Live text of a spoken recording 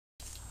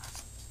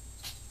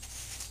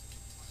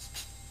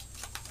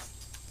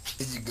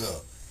Here you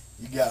go.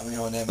 You got me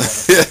on that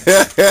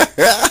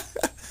motherfucker.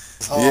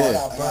 It's hard.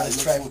 Yeah. I got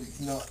this track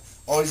with, you know,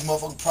 all these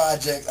motherfucking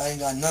projects. I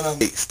ain't got none of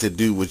them. To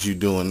do what you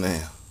doing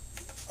now.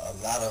 A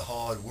lot of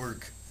hard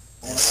work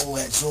on the old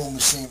Zoom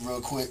machine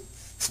real quick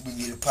so we can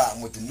get it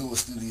popping with the newer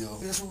studio.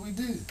 That's what we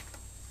do.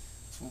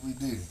 That's what we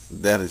do.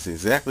 That is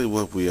exactly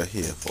what we are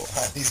here for.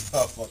 These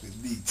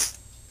motherfucking beats.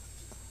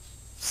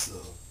 So,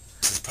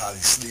 this is probably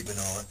sleeping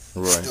on.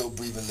 Right. Still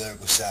breathing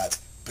lyrical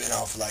shots. Been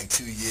out for like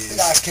 2 years. The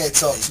guys can't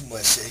talk too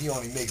much shit. He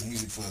only makes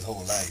music for his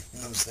whole life. You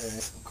know what I'm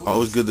saying? Cool.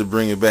 Always good to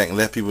bring it back and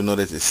let people know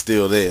that it's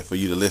still there for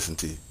you to listen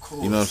to.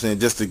 Cool. You know what I'm saying?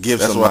 Just to give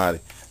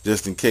somebody,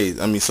 just in case.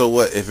 I mean, so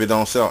what if it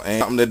don't sell? Ain't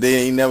something that they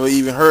ain't never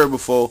even heard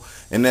before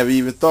and never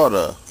even thought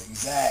of.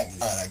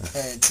 Exactly. I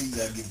guarantee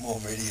you I get more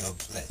radio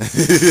play.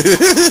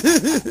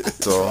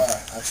 So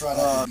I try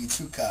not to be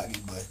too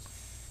cocky, but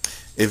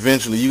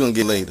eventually you're going to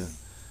get later.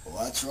 Oh,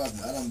 I trust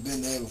me. I done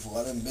been there before.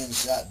 I done been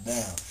shot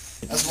down.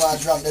 That's why I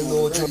dropped that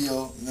little radio. You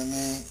know what I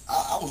mean?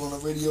 I was on the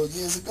radio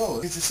years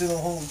ago. Get your shit on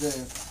home,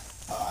 damn.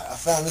 I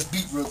found this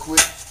beat real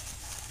quick.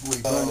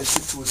 We burn this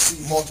shit to a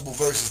C. Multiple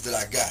verses that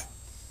I got.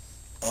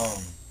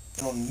 On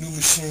the new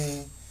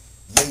machine,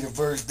 lay the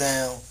verse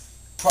down.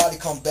 Probably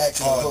come back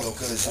to the hook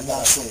because I'm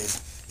not sure.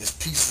 It's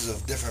pieces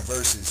of different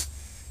verses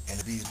and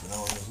the beats, but I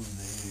don't know who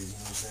they is. You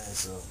know what I'm saying?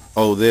 So.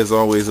 Oh, there's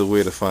always a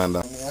way to find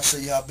out. I mean, I'll show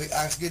you how Big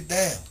Ox get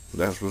down.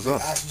 That's what's up.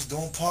 Big Ox was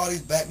doing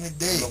parties back in the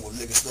day. You know, with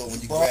liquor store, when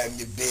you grab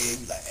your bed,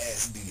 you like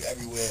ass dude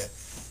everywhere.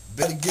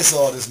 Better gets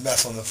all this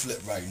mess on the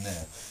flip right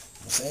now.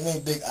 I'm saying,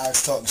 ain't Big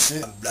Ox talking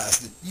shit.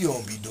 You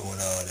don't be doing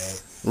all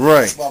that.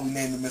 Right. That's why we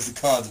named him Mr.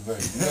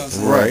 Controversy. You know what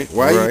I'm saying?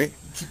 Right.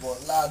 Keep on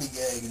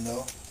lollygag, you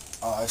know.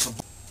 Alright, so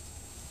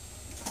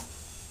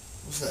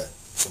what's that?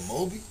 Some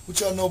Moby? What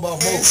y'all know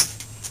about Moby?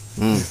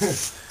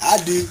 I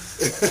do.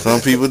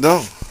 Some people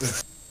don't.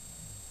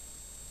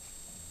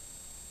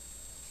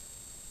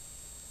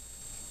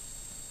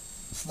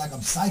 It's like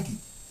I'm psychic.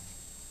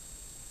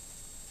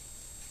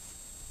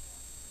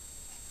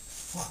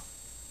 Fuck.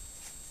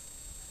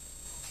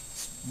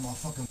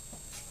 Motherfucking.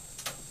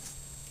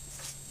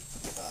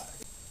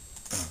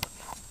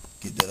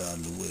 Get that out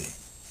of the way.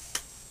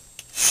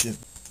 Shift.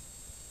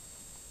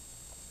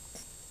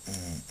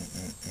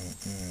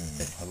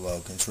 Hello,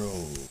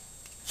 control.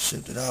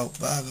 Shift it out.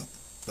 Bagger.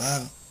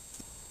 Bagger.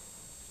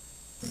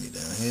 Bring it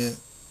down here.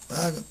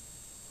 Bagger.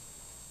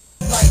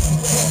 Life you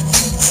can't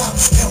keep time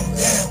count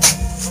down.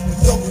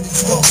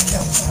 Nobody's ghost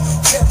count.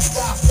 Can't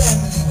stop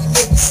family.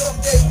 Maybe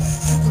someday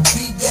you could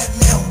be that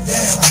now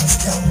down.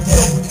 Count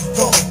down. Nobody's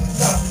going.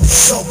 Nah,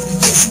 it's over the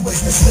years you wait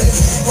to play it.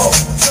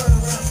 Turn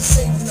around and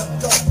saving up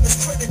dough. It's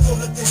critical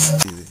that this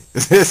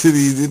That's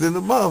easy than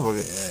the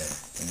motherfucker. Yeah.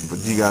 But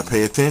you gotta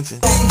pay attention.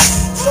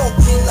 Don't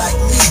be like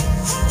me.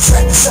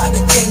 Track aside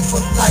the game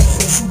for life.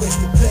 Yes, you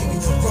wasted playing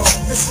the wrong.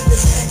 Listen to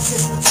this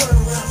anxious and turn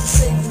around and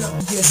saving up.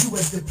 Yes, you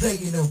wasted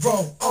playing the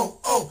wrong.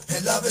 Oh,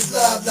 and love is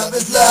love, love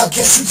is love.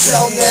 Can't you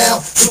tell now?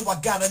 So I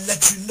gotta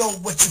let you know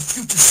what your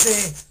future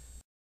said.